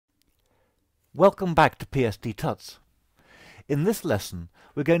Welcome back to PSD Tuts. In this lesson,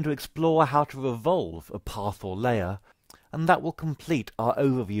 we're going to explore how to revolve a path or layer, and that will complete our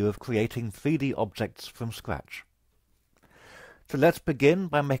overview of creating 3D objects from scratch. So let's begin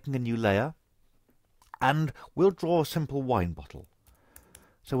by making a new layer, and we'll draw a simple wine bottle.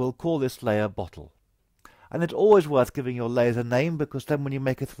 So we'll call this layer Bottle. And it's always worth giving your layers a name, because then when you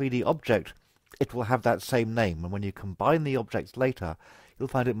make a 3D object, it will have that same name, and when you combine the objects later, you'll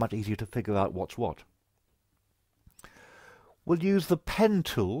find it much easier to figure out what's what. We'll use the pen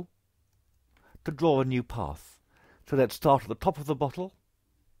tool to draw a new path. So let's start at the top of the bottle,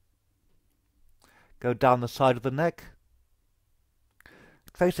 go down the side of the neck,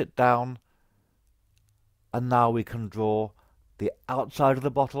 trace it down, and now we can draw the outside of the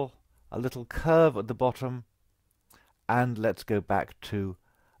bottle, a little curve at the bottom, and let's go back to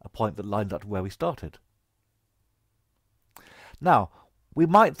a point that lines up to where we started. Now, we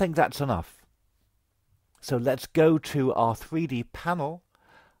might think that's enough. So let's go to our 3D panel,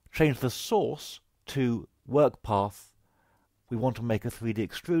 change the source to work path. We want to make a 3D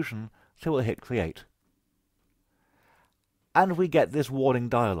extrusion, so we'll hit create. And we get this warning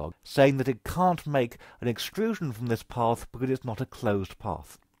dialog saying that it can't make an extrusion from this path because it's not a closed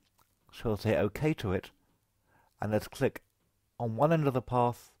path. So we'll say OK to it, and let's click on one end of the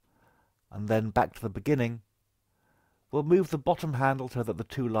path and then back to the beginning. We'll move the bottom handle so that the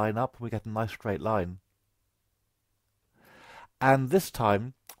two line up and we get a nice straight line. And this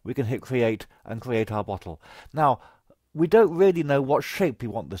time we can hit create and create our bottle. Now, we don't really know what shape we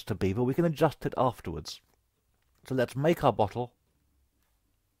want this to be, but we can adjust it afterwards. So let's make our bottle.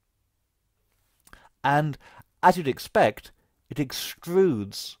 And as you'd expect, it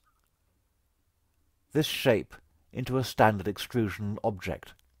extrudes this shape into a standard extrusion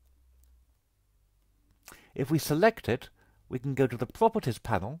object. If we select it, we can go to the Properties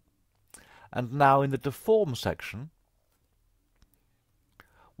panel, and now in the Deform section,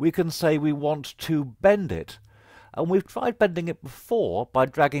 we can say we want to bend it. And we've tried bending it before by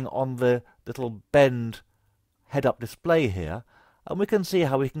dragging on the little bend head-up display here, and we can see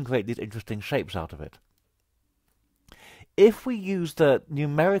how we can create these interesting shapes out of it. If we use the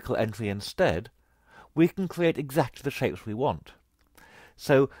numerical entry instead, we can create exactly the shapes we want.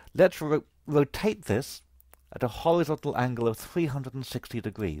 So let's rotate this at a horizontal angle of 360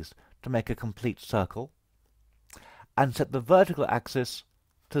 degrees to make a complete circle, and set the vertical axis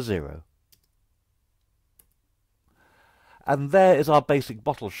to 0. And there is our basic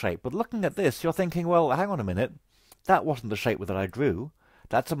bottle shape. But looking at this, you're thinking, well, hang on a minute, that wasn't the shape that I drew.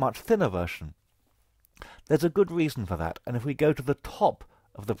 That's a much thinner version. There's a good reason for that, and if we go to the top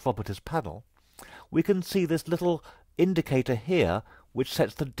of the Properties panel, we can see this little indicator here which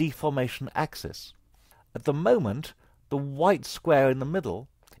sets the deformation axis. At the moment, the white square in the middle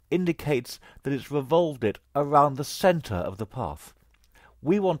indicates that it's revolved it around the center of the path.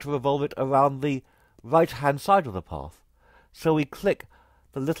 We want to revolve it around the right-hand side of the path. So we click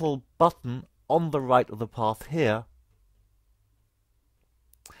the little button on the right of the path here,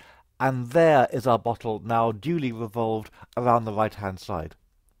 and there is our bottle now duly revolved around the right-hand side.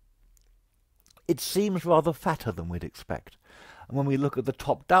 It seems rather fatter than we'd expect. And when we look at the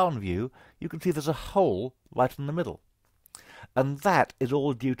top-down view, you can see there's a hole right in the middle. And that is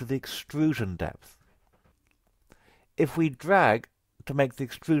all due to the extrusion depth. If we drag to make the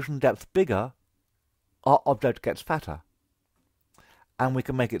extrusion depth bigger, our object gets fatter. And we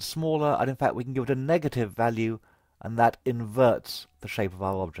can make it smaller, and in fact we can give it a negative value, and that inverts the shape of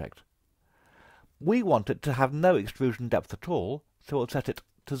our object. We want it to have no extrusion depth at all, so we'll set it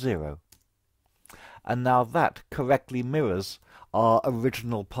to 0. And now that correctly mirrors our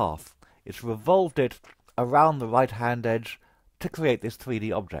original path. It's revolved it around the right-hand edge to create this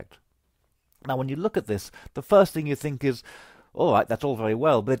 3D object. Now when you look at this, the first thing you think is, all right, that's all very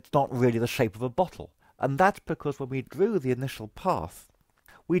well, but it's not really the shape of a bottle. And that's because when we drew the initial path,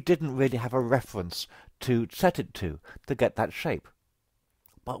 we didn't really have a reference to set it to get that shape.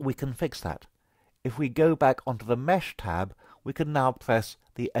 But we can fix that. If we go back onto the Mesh tab, we can now press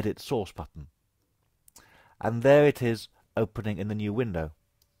the Edit Source button. And there it is, opening in the new window.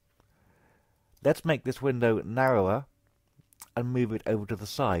 Let's make this window narrower and move it over to the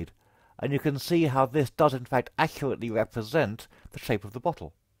side. And you can see how this does in fact accurately represent the shape of the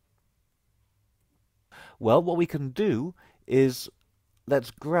bottle. Well, what we can do is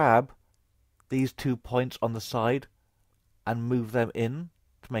let's grab these 2 points on the side and move them in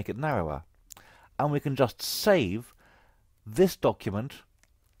to make it narrower. And we can just save this document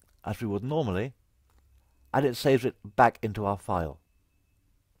as we would normally, and it saves it back into our file.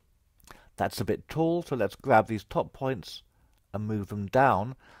 That's a bit tall, so let's grab these top points and move them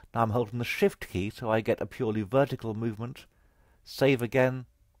down. Now I'm holding the Shift key so I get a purely vertical movement. Save again,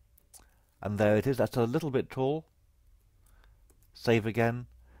 and there it is. That's a little bit tall. Save again.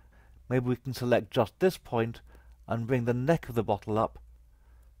 Maybe we can select just this point and bring the neck of the bottle up.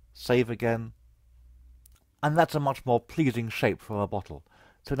 Save again. And that's a much more pleasing shape for our bottle.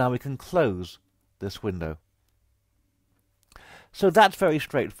 So now we can close this window. So that's very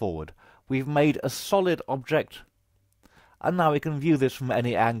straightforward. We've made a solid object, and now we can view this from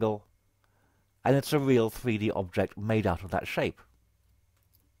any angle, and it's a real 3D object made out of that shape.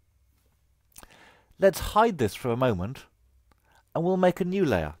 Let's hide this for a moment, and we'll make a new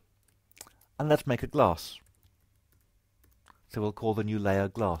layer. And let's make a glass. So we'll call the new layer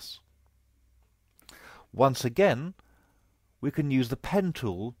glass. Once again, we can use the pen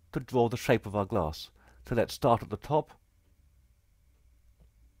tool to draw the shape of our glass. So let's start at the top,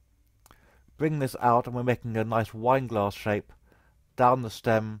 bring this out, and we're making a nice wine glass shape down the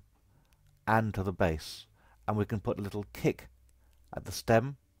stem and to the base. And we can put a little kick at the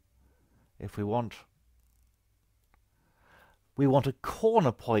stem if we want. We want a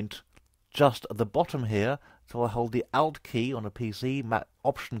corner point just at the bottom here, so I'll hold the Alt key on a PC,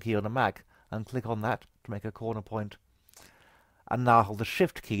 Option key on a Mac, and click on that to make a corner point. And now I'll hold the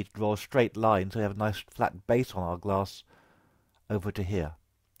Shift key to draw a straight line, so we have a nice flat base on our glass over to here.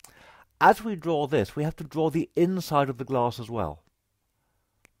 As we draw this, we have to draw the inside of the glass as well.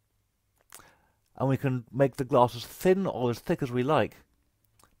 And we can make the glass as thin or as thick as we like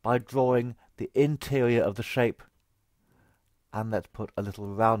by drawing the interior of the shape, and let's put a little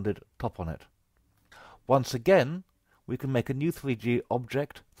rounded top on it. Once again, we can make a new 3D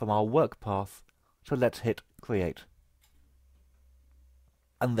object from our work path, so let's hit Create.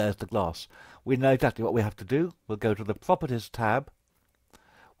 And there's the glass. We know exactly what we have to do. We'll go to the Properties tab,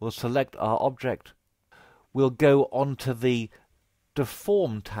 we'll select our object, we'll go onto the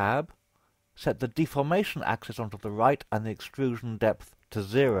Deform tab, set the deformation axis onto the right and the extrusion depth to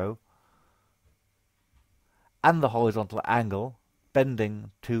 0, and the horizontal angle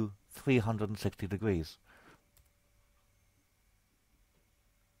bending to 360 degrees.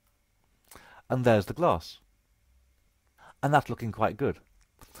 And there's the glass. And that's looking quite good.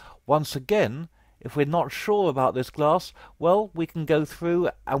 Once again, if we're not sure about this glass, well, we can go through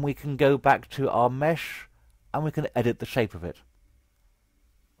and we can go back to our mesh and we can edit the shape of it.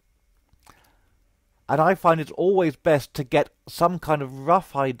 And I find it's always best to get some kind of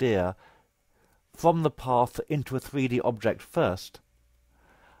rough idea from the path into a 3D object first,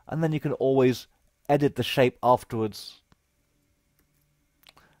 and then you can always edit the shape afterwards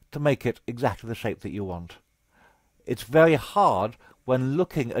to make it exactly the shape that you want. It's very hard when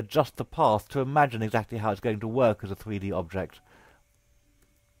looking at just the path to imagine exactly how it's going to work as a 3D object,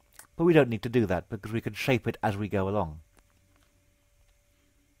 but we don't need to do that because we can shape it as we go along.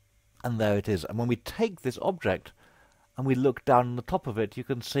 And there it is. And when we take this object and we look down on the top of it, you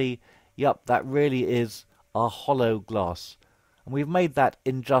can see, yep, that really is our hollow glass. And we've made that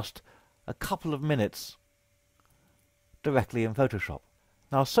in just a couple of minutes directly in Photoshop.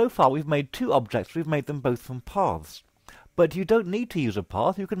 Now, so far we've made two objects. We've made them both from paths. But you don't need to use a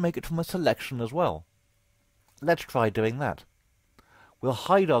path. You can make it from a selection as well. Let's try doing that. We'll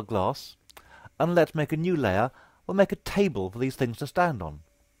hide our glass, and let's make a new layer. We'll make a table for these things to stand on.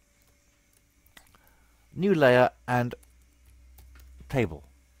 New layer and table.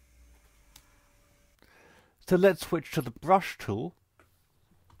 So let's switch to the brush tool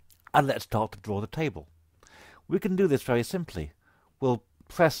and let's start to draw the table. We can do this very simply. We'll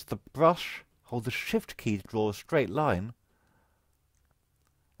press the brush, hold the Shift key to draw a straight line,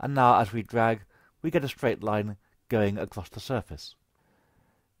 and now as we drag, we get a straight line going across the surface.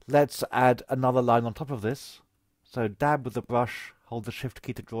 Let's add another line on top of this. So dab with the brush, hold the Shift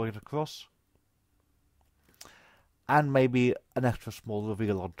key to draw it across, and maybe an extra small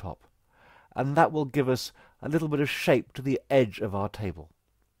reveal on top. And that will give us a little bit of shape to the edge of our table.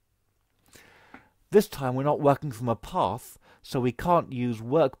 This time we're not working from a path, so we can't use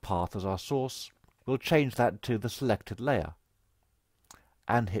work path as our source. We'll change that to the selected layer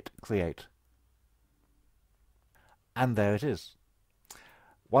and hit Create. And there it is.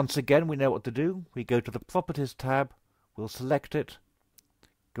 Once again, we know what to do. We go to the Properties tab, we'll select it,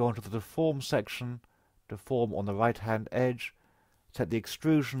 go onto the Deform section, deform on the right hand edge, set the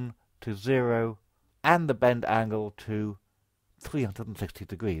extrusion to 0 and the bend angle to 360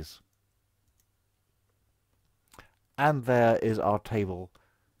 degrees. And there is our table,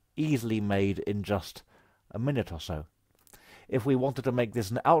 easily made in just a minute or so. If we wanted to make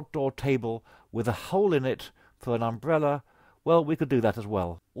this an outdoor table with a hole in it for an umbrella, well, we could do that as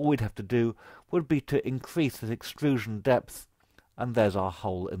well. All we'd have to do would be to increase the extrusion depth and there's our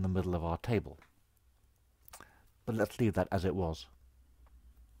hole in the middle of our table. But let's leave that as it was.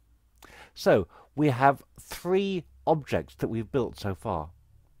 So we have 3 objects that we've built so far.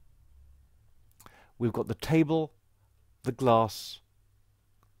 We've got the table, the glass,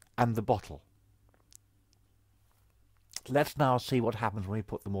 and the bottle. Let's now see what happens when we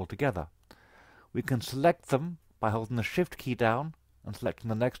put them all together. We can select them by holding the Shift key down and selecting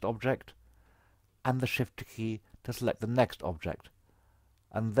the next object, and the Shift key to select the next object.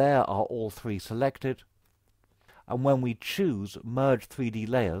 And there are all 3 selected. And when we choose Merge 3D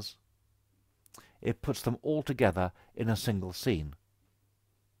Layers, it puts them all together in a single scene.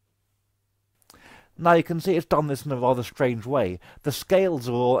 Now you can see it's done this in a rather strange way. The scales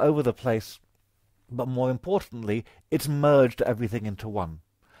are all over the place, but more importantly, it's merged everything into one.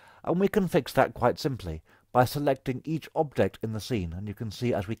 And we can fix that quite simply by selecting each object in the scene. And you can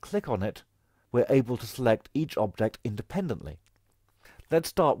see as we click on it, we're able to select each object independently. Let's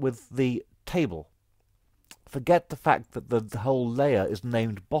start with the table. Forget the fact that the whole layer is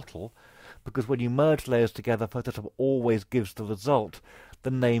named bottle, because when you merge layers together, Photoshop always gives the result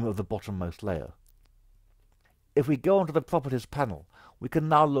the name of the bottommost layer. If we go onto the Properties panel, we can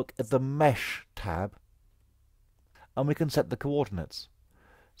now look at the Mesh tab, and we can set the coordinates.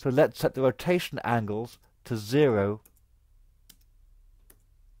 So let's set the rotation angles to 0.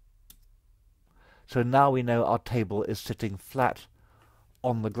 So now we know our table is sitting flat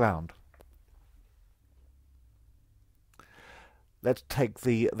on the ground. Let's take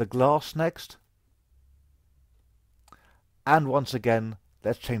the glass next. And once again,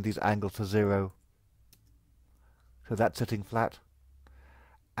 let's change these angles to 0. So that's sitting flat.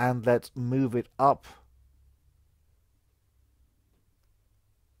 And let's move it up.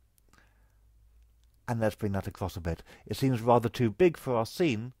 And let's bring that across a bit. It seems rather too big for our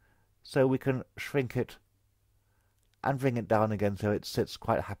scene, so we can shrink it and bring it down again so it sits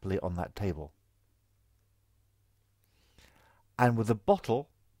quite happily on that table. And with the bottle,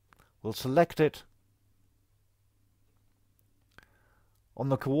 we'll select it. On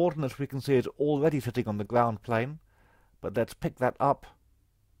the coordinates we can see it's already sitting on the ground plane, but let's pick that up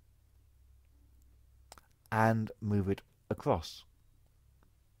and move it across.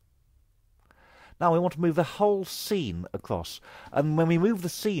 Now we want to move the whole scene across, and when we move the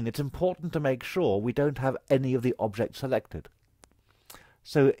scene it's important to make sure we don't have any of the objects selected.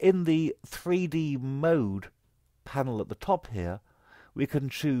 So in the 3D mode panel at the top here, we can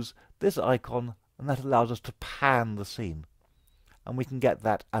choose this icon, and that allows us to pan the scene. And we can get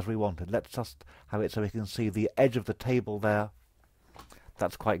that as we wanted. Let's just have it so we can see the edge of the table there.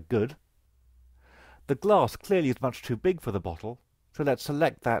 That's quite good. The glass clearly is much too big for the bottle, so let's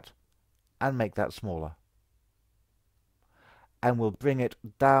select that and make that smaller. And we'll bring it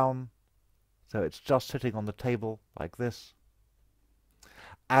down so it's just sitting on the table like this.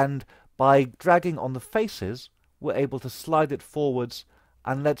 And by dragging on the faces, we're able to slide it forwards,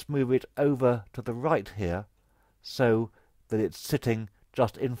 and let's move it over to the right here so that it's sitting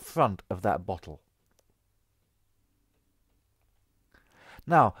just in front of that bottle.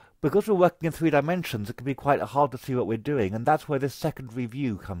 Now, because we're working in 3 dimensions, it can be quite hard to see what we're doing, and that's where this secondary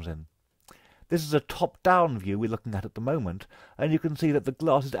view comes in. This is a top-down view we're looking at the moment, and you can see that the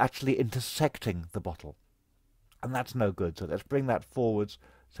glass is actually intersecting the bottle. And that's no good, so let's bring that forwards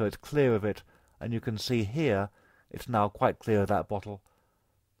so it's clear of it, and you can see here it's now quite clear of that bottle.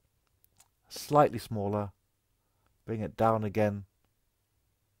 Slightly smaller, bring it down again,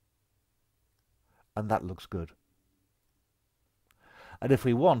 and that looks good. And if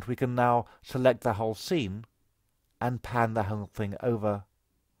we want, we can now select the whole scene and pan the whole thing over,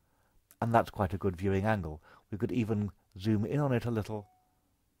 and that's quite a good viewing angle. We could even zoom in on it a little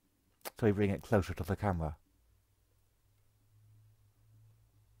so we bring it closer to the camera.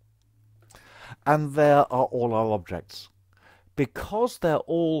 And there are all our objects. Because they're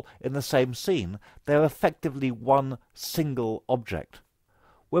all in the same scene, they're effectively one single object.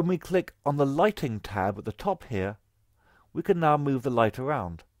 When we click on the Lighting tab at the top here, we can now move the light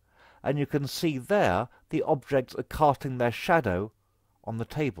around, and you can see there the objects are casting their shadow on the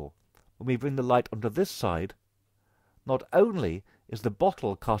table. When we bring the light onto this side, not only is the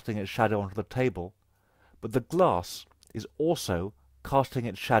bottle casting its shadow onto the table, but the glass is also casting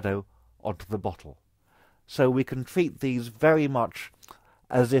its shadow onto the bottle. So we can treat these very much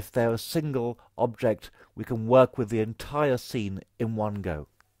as if they're a single object. We can work with the entire scene in one go.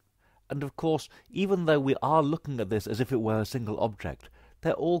 And of course, even though we are looking at this as if it were a single object,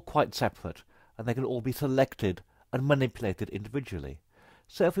 they're all quite separate, and they can all be selected and manipulated individually.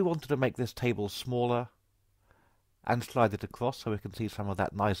 So if we wanted to make this table smaller and slide it across so we can see some of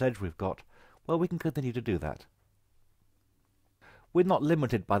that nice edge we've got, well, we can continue to do that. we're not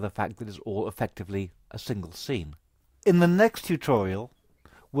limited by the fact that it's all effectively a single scene. In the next tutorial,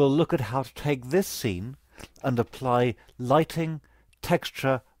 we'll look at how to take this scene and apply lighting,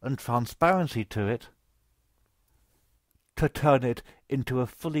 texture and transparency to it to turn it into a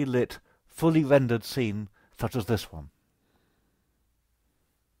fully lit, fully rendered scene such as this one.